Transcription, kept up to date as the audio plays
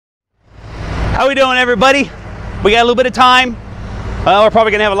How we doing, everybody? We got a little bit of time. We're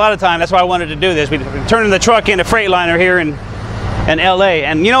probably gonna have a lot of time. That's why I wanted to do this. We're turning the truck into Freightliner here in LA.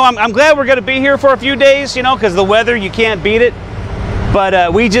 And you know, I'm glad we're gonna be here for a few days, you know, because the weather, you can't beat it.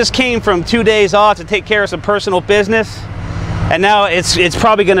 But we just came from 2 days off to take care of some personal business. And now it's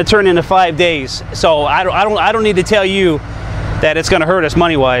probably gonna turn into 5 days. So I don't need to tell you that it's gonna hurt us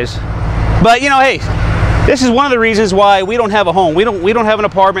money-wise. But you know, hey, this is one of the reasons why we don't have a home. We don't have an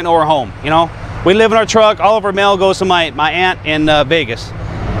apartment or a home, you know. We live in our truck. All of our mail goes to my aunt in Vegas.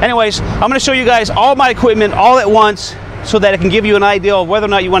 Anyways, I'm going to show you guys all my equipment all at once so that it can give you an idea of whether or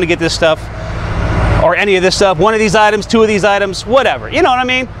not you want to get this stuff or any of this stuff. One of these items, two of these items, whatever. You know what I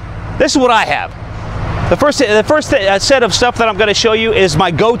mean? This is what I have. The first set of stuff that I'm going to show you is my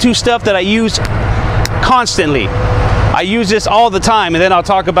go-to stuff that I use constantly. I use this all the time, and then I'll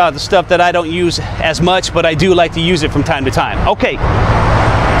talk about the stuff that I don't use as much, but I do like to use it from time to time. Okay,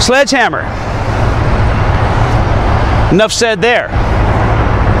 sledgehammer. Enough said there.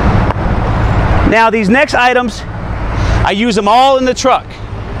 Now these next items, I use them all in the truck.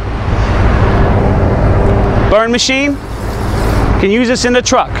 Burn machine, can use this in the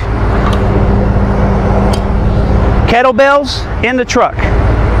truck. Kettlebells in the truck.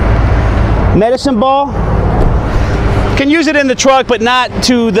 Medicine ball, can use it in the truck, but not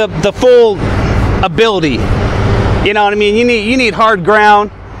to the full ability. You know what I mean? You need hard ground.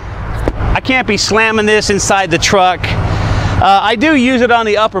 I can't be slamming this inside the truck. I do use it on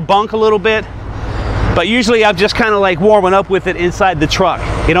the upper bunk a little bit, but usually I'm just kind of like warming up with it inside the truck.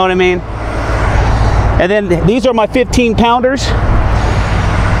 You know what I mean? And then these are my 15-pounders.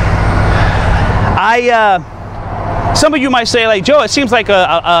 Some of you might say, like, Joe, it seems like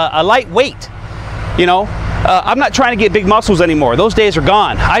a lightweight. You know, I'm not trying to get big muscles anymore. Those days are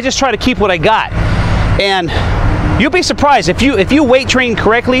gone. I just try to keep what I got. And you'll be surprised if you weight train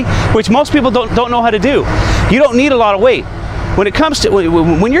correctly, which most people don't know how to do. You don't need a lot of weight. When it comes to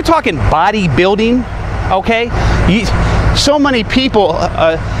when you're talking bodybuilding, okay, so many people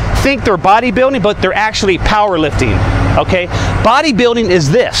think they're bodybuilding, but they're actually powerlifting. Okay, bodybuilding is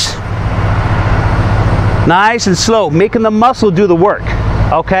this: nice and slow, making the muscle do the work.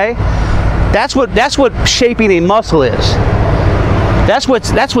 Okay, that's what shaping a muscle is. That's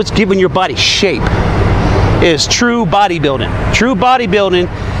what's giving your body shape. Is true bodybuilding. True bodybuilding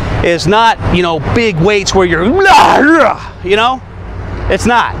is not, you know, big weights where you're, you know, it's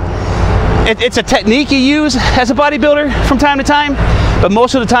not. It's a technique you use as a bodybuilder from time to time, but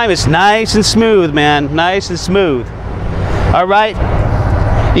most of the time it's nice and smooth, man, nice and smooth. All right,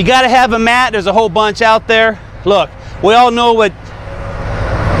 you got to have a mat. There's a whole bunch out there. Look, we all know what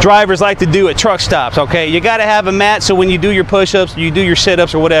drivers like to do at truck stops. Okay, you got to have a mat so when you do your push-ups, you do your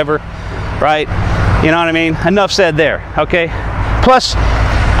sit-ups or whatever, right? You know what I mean? Enough said there, okay? Plus,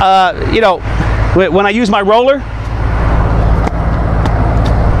 you know, when I use my roller,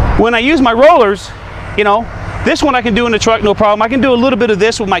 you know, this one I can do in the truck, no problem. I can do a little bit of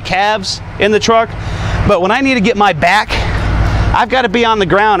this with my calves in the truck, but when I need to get my back, I've got to be on the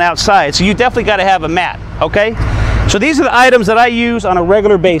ground outside, so you definitely got to have a mat, okay? So these are the items that I use on a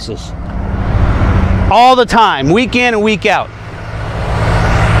regular basis, all the time, week in and week out.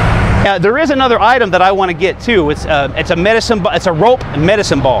 There is another item that I want to get too. It's a medicine. It's a rope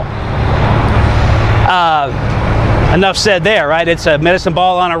medicine ball. Enough said there, right? It's a medicine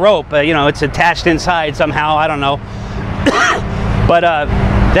ball on a rope. You know, it's attached inside somehow. I don't know. But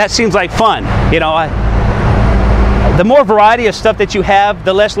that seems like fun. You know, the more variety of stuff that you have,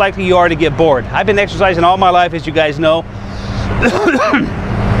 the less likely you are to get bored. I've been exercising all my life, as you guys know.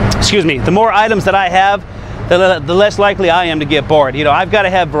 Excuse me. The more items that I have, the less likely I am to get bored. You know, I've got to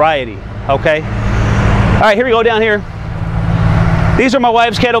have variety, okay? All right, here we go down here. These are my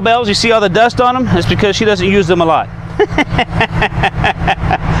wife's kettlebells. You see all the dust on them? That's because she doesn't use them a lot.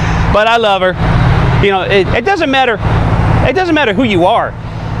 But I love her. You know, it doesn't matter. It doesn't matter who you are.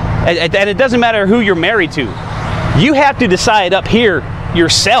 And it doesn't matter who you're married to. You have to decide up here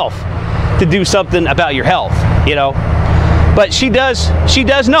yourself to do something about your health, you know? But she does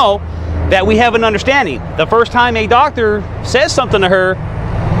know that we have an understanding. The first time a doctor says something to her,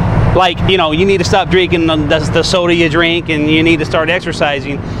 like, you know, you need to stop drinking the soda you drink and you need to start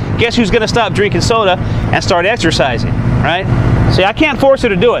exercising, guess who's going to stop drinking soda and start exercising, right? See, I can't force her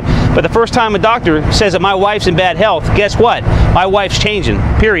to do it, but the first time a doctor says that my wife's in bad health, guess what? My wife's changing,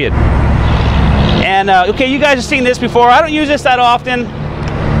 period. And, okay, you guys have seen this before. I don't use this that often,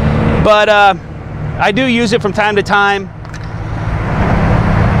 but I do use it from time to time.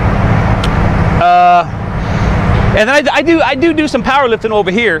 And then I do some powerlifting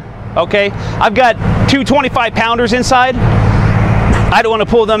over here. Okay, I've got two 25-pounders inside. I don't want to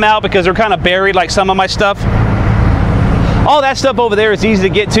pull them out because they're kind of buried like some of my stuff. All that stuff over there is easy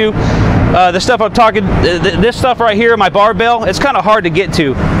to get to. The stuff I'm talking, this stuff right here, my barbell, it's kind of hard to get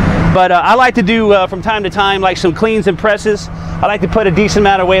to. But I like to do from time to time like some cleans and presses. I like to put a decent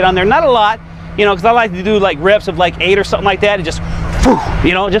amount of weight on there, not a lot, you know, because I like to do like reps of like 8 or something like that, and just,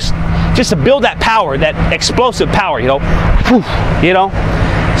 you know, just to build that power, that explosive power, you know, you know.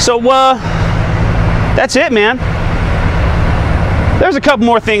 So that's it, man. There's a couple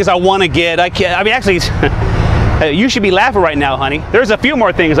more things I want to get. I mean, actually, you should be laughing right now, honey. There's a few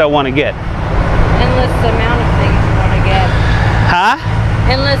more things I want to get. Endless amount of things you want to get. Huh?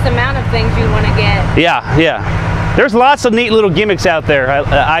 Endless amount of things you want to get. Yeah, yeah. There's lots of neat little gimmicks out there.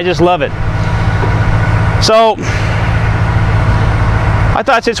 I just love it. So, I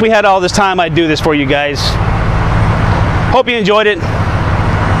thought since we had all this time, I'd do this for you guys. Hope you enjoyed it.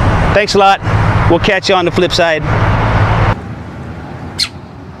 Thanks a lot. We'll catch you on the flip side.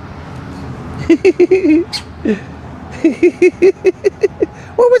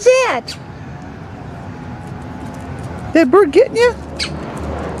 What was that? That bird getting you?